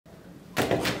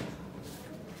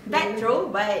Back throw,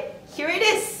 but here it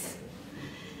is.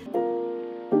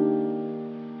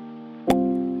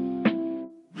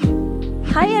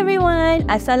 Hi everyone,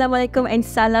 Assalamualaikum and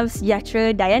salam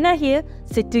sejahtera. Dayana here.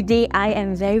 So today I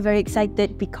am very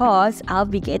excited because I'll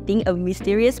be getting a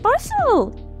mysterious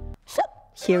parcel. So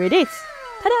here it is.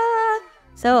 Tada!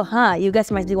 So you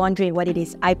guys must be wondering what it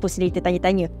is. I pun sendiri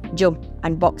tertanya-tanya. Jom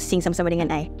unboxing sama-sama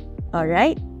dengan I.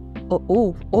 Alright.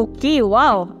 Oh, okay,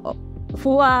 wow.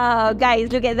 Wow,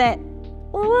 guys, look at that.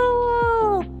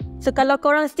 Wow. So kalau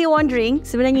korang still wondering,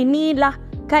 sebenarnya ni lah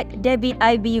kad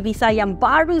Debit-i visa yang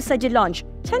baru saja launch.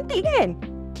 Cantik kan?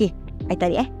 Okay, I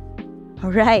tarik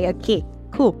Alright, okay,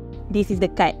 cool. This is the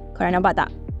card. Korang nampak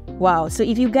tak? Wow, so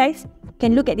if you guys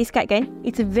can look at this card kan,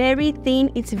 it's very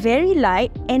thin, it's very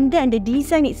light, and then the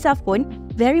design itself pun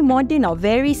very modern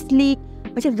very sleek.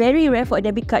 Macam very rare for a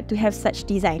debit card to have such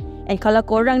design. And kalau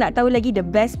korang nak tahu lagi, the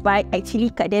best part, actually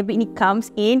kad debit ni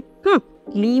comes in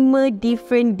 5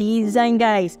 different design,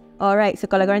 guys. Alright,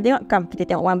 so kalau korang tengok, come kita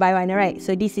tengok one by one. Alright,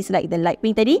 so this is like the light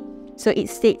pink tadi. So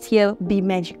it states here, be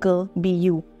magical, be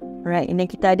you. Alright, and then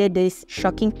kita ada this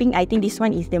shocking pink. I think this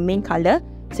one is the main colour.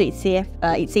 So it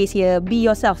says here, be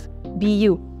yourself, be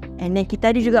you. And then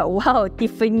kita ada juga, wow,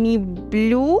 Tiffany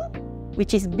blue,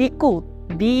 which is big cool,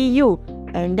 be you.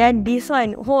 And then this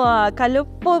one, wah,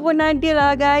 colourful pun ada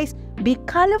lah, guys. Be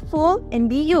colourful and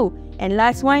be you. And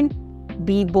last one,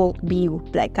 be bold, be you,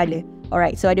 black colour.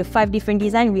 Alright, so ada 5 different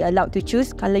design we allowed to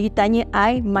choose. Kalau you tanya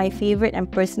my favourite and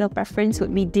personal preference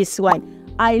would be this one.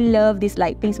 I love this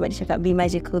light pink sebab dia cakap be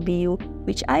magical, be you,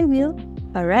 which I will.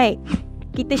 Alright,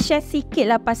 kita share sikit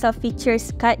lah pasal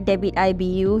features kad Debit-i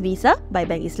visa by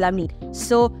Bank Islam ni.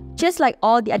 So, just like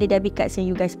all the other debit cards yang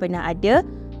you guys pernah ada,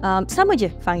 sama je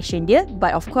function dia,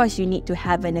 but of course you need to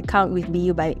have an account with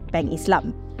BU by Bank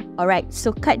Islam. Alright, so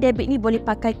kad debit ni boleh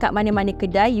pakai kat mana-mana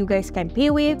kedai you guys can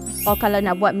pay with, or kalau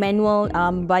nak buat manual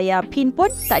bayar PIN pun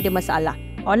tak ada masalah.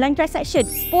 Online transaction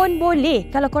pun boleh.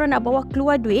 Kalau korang nak bawa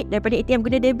keluar duit daripada ATM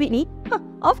guna debit ni,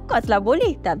 of course lah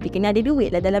boleh, tapi kena ada duit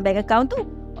lah dalam bank account tu.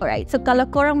 Alright, so kalau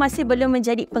korang masih belum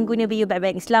menjadi pengguna BU by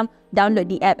Bank Islam, download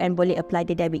the app and boleh apply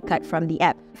the debit card from the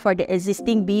app. For the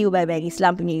existing BU by Bank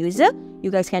Islam punya user,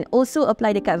 you guys can also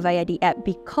apply the card via the app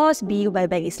because BU by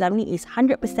Bank Islam ni is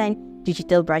 100%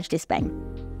 digital branchless bank.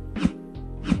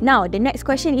 Now, the next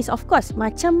question is of course,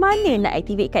 macam mana nak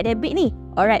activate kad debit ni?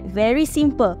 Alright, very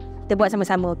simple. Kita buat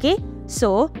sama-sama, okay?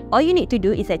 So, all you need to do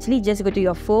is actually just go to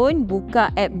your phone, buka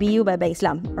app BU by Bank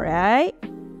Islam. Alright.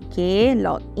 Okay,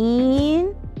 log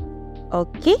in.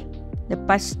 Okay,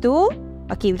 lepas tu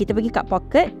kita pergi kat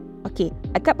pocket. Okay,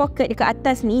 kat pocket dekat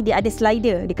atas ni dia ada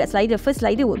slider. Dekat slider, first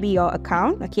slider would be your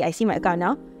account. Okay, I see my account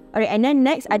now. Alright, and then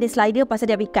next ada slider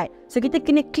pasal debit card. So kita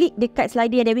kena klik dekat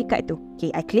slider yang debit card tu.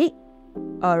 Okay, I click.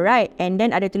 Alright, and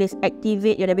then ada tulis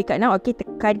activate your debit card now. Okay,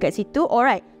 tekan kat situ.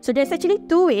 Alright, so there's actually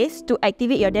 2 ways to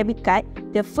activate your debit card.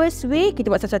 The first way,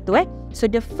 kita buat satu-satu So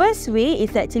the first way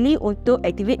is actually untuk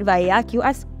activate via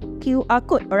QR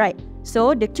code. Alright,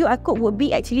 so the QR code would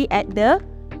be actually at the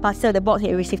parcel, the box that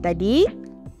you received tadi.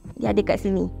 Dia ada kat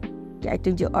sini. Okay, I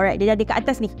tunjuk. Alright, dia ada kat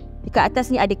atas ni. Dekat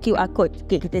atas ni ada QR code.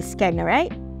 Okay, kita scan.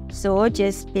 Alright, so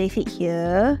just place it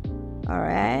here.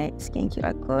 Alright, scan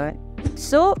QR code.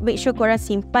 So make sure korang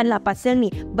simpan lah parcel ni.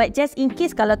 But just in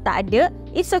case kalau tak ada,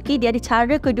 it's okay, dia ada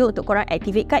cara kedua untuk korang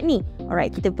activate card ni.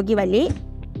 Alright, kita pergi balik.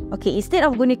 Okay, instead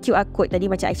of guna QR code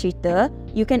tadi macam I cerita,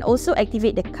 you can also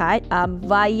activate the card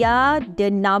via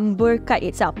the number card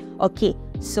itself. Okay,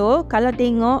 so kalau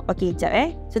tengok, okay,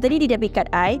 sekejap So tadi di debit card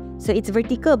I, so it's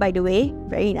vertical by the way,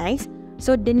 very nice.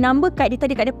 So the number card dia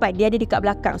tadi kat depan, dia ada dekat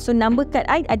belakang. So number card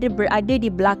I berada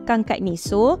di belakang card ni.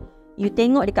 So you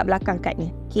tengok dekat belakang card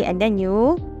ni. Okay, and then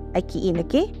I key in,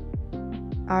 okay.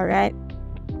 Alright.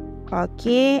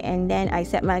 Okay, and then I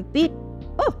set my PIN.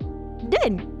 Oh,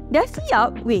 done. Dah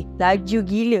siap. Weh, laju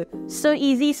gila. So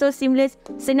easy, so seamless.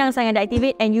 Senang sangat dah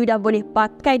activate and you dah boleh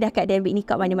pakai dah kad debit ni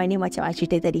kat mana-mana macam I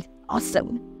cerita tadi.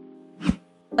 Awesome.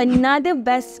 Another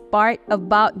best part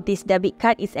about this debit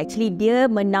card is actually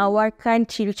dia menawarkan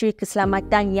ciri-ciri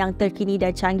keselamatan yang terkini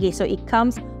dan canggih. So it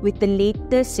comes with the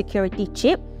latest security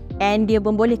chip and dia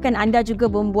membolehkan anda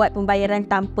juga membuat pembayaran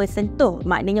tanpa sentuh.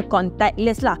 Maknanya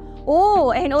contactless lah.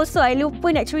 Oh, and also I lupa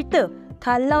nak cerita.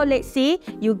 Kalau let's say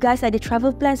you guys ada travel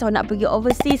plans or nak pergi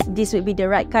overseas, this would be the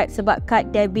right card sebab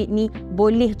kad debit ni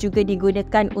boleh juga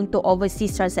digunakan untuk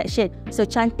overseas transaction. So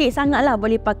cantik sangat lah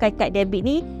boleh pakai kad debit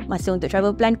ni masa untuk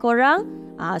travel plan korang.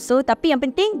 So tapi yang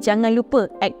penting jangan lupa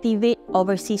activate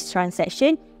overseas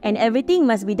transaction and everything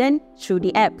must be done through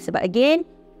the app sebab again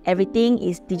everything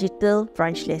is digital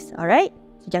branchless. Alright,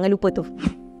 so jangan lupa tu.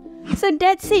 So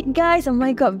that's it guys. Oh my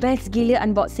god, best gila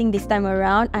unboxing this time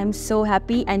around. I'm so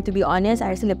happy, and to be honest,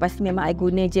 I rasa lepas ni memang I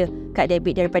guna je kad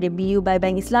debit daripada BU by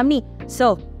Bank Islam ni.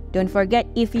 So don't forget,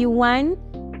 if you want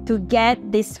to get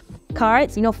this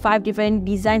cards, 5 different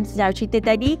designs yang cerita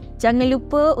tadi, jangan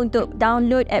lupa untuk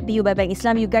download app BU by Bank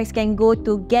Islam. You guys can go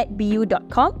to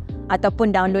getbu.com ataupun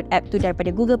download app tu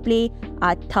daripada Google Play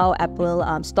atau Apple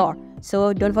Store. So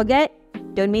don't forget,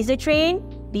 don't miss the train,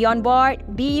 be on board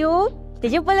BU.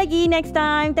 Kita jumpa lagi next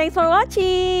time. Thanks for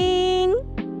watching.